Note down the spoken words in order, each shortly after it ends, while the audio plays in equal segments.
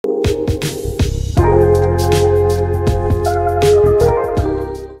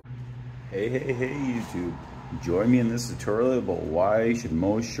YouTube. Join me in this tutorial about why you should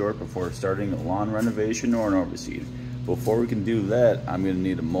mow short before starting a lawn renovation or an overseed. Before we can do that, I'm going to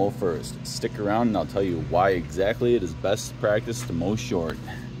need to mow first. Stick around and I'll tell you why exactly it is best practice to mow short.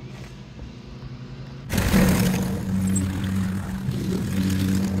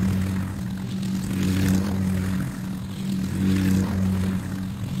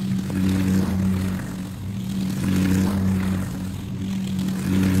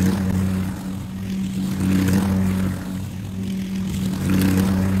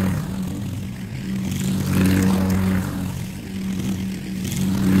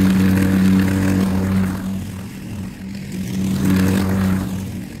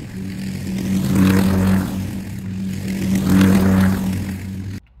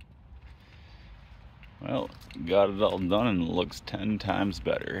 Well, got it all done and it looks 10 times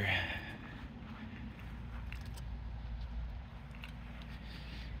better.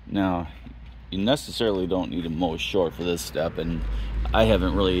 Now, you necessarily don't need to mow short for this step, and I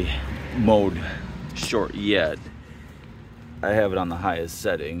haven't really mowed short yet. I have it on the highest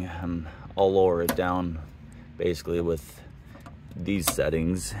setting. I'll lower it down basically with these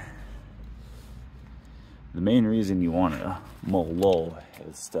settings. The main reason you want to mow low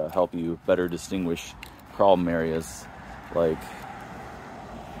is to help you better distinguish problem areas. Like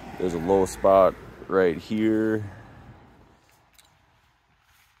there's a low spot right here.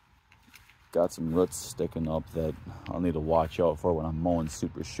 Got some roots sticking up that I'll need to watch out for when I'm mowing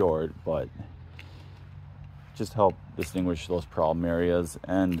super short, but just help distinguish those problem areas,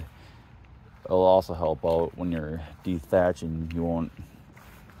 and it'll also help out when you're dethatching. You won't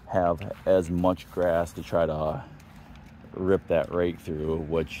have as much grass to try to rip that rake through,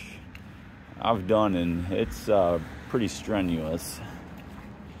 which I've done, and it's pretty strenuous.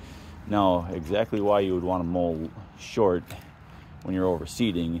 Now, exactly why you would want to mow short when you're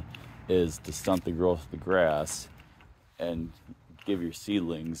overseeding is to stunt the growth of the grass and give your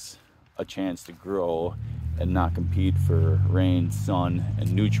seedlings a chance to grow and not compete for rain, sun,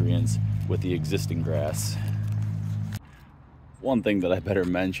 and nutrients with the existing grass. One thing that I better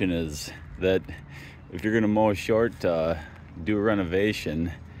mention is that if you're gonna mow short, do a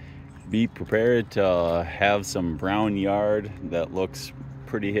renovation, be prepared to have some brown yard that looks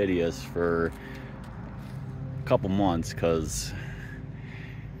pretty hideous for a couple months, because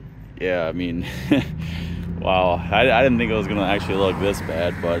yeah, I mean, wow, I didn't think it was gonna actually look this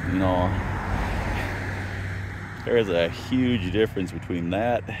bad, but you know, there is a huge difference between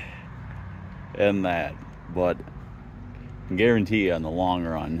that and that. But I can guarantee you, in the long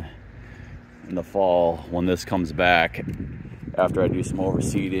run, in the fall, when this comes back, after I do some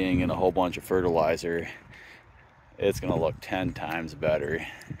overseeding and a whole bunch of fertilizer, it's gonna look 10 times better.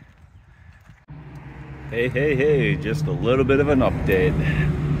 Hey, just a little bit of an update.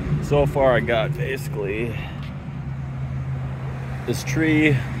 So far I got basically this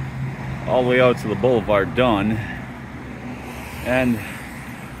tree all the way out to the boulevard done, and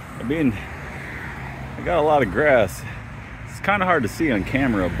I mean, I got a lot of grass. It's kind of hard to see on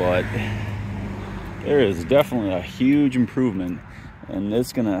camera, but there is definitely a huge improvement, and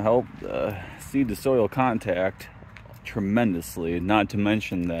it's gonna help seed to soil contact tremendously. Not to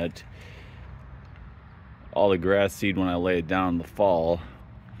mention that all the grass seed, when I lay it down in the fall,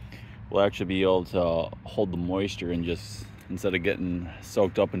 will actually be able to hold the moisture and just, instead of getting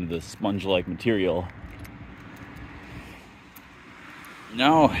soaked up into the sponge-like material.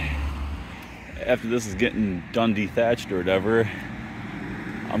 Now, after this is getting done dethatched or whatever,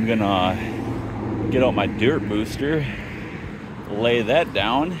 I'm gonna get out my dirt booster, lay that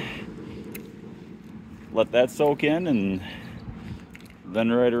down, let that soak in, and then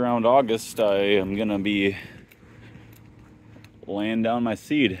right around August I am gonna be laying down my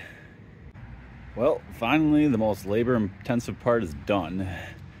seed. Well, finally the most labor intensive part is done.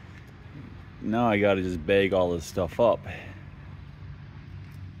 Now I gotta just bag all this stuff up.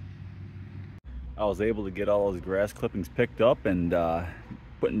 I was able to get all those grass clippings picked up and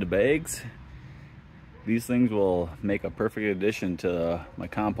put into bags. These things will make a perfect addition to my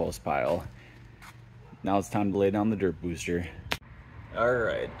compost pile. Now it's time to lay down the dirt booster. All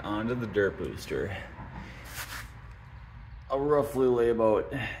right, onto the dirt booster. I'll roughly lay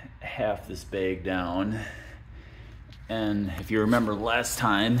about half this bag down. And if you remember last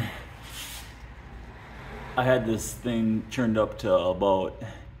time, I had this thing turned up to about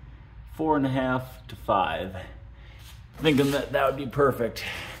 4.5 to 5, thinking that that would be perfect.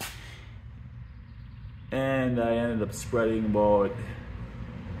 And I ended up spreading about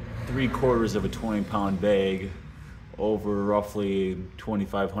 3/4 of a 20-pound bag over roughly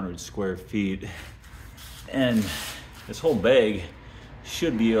 2,500 square feet. And this whole bag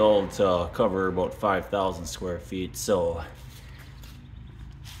should be able to cover about 5,000 square feet. So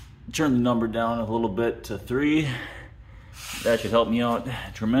turn the number down a little bit to 3. That should help me out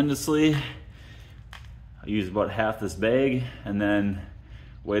tremendously. I use about half this bag and then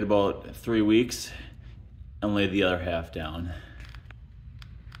wait about 3 weeks and lay the other half down.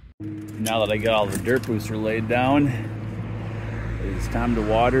 Now that I got all the dirt booster laid down, it's time to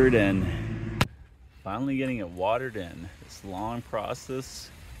water it in. Finally getting it watered in. This long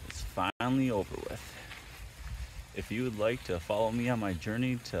process is finally over with. If you would like to follow me on my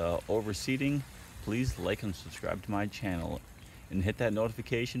journey to overseeding, please like and subscribe to my channel and hit that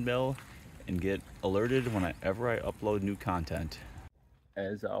notification bell and get alerted whenever I upload new content.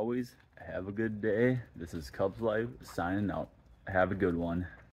 As always, have a good day. This is Cubs Life signing out. Have a good one.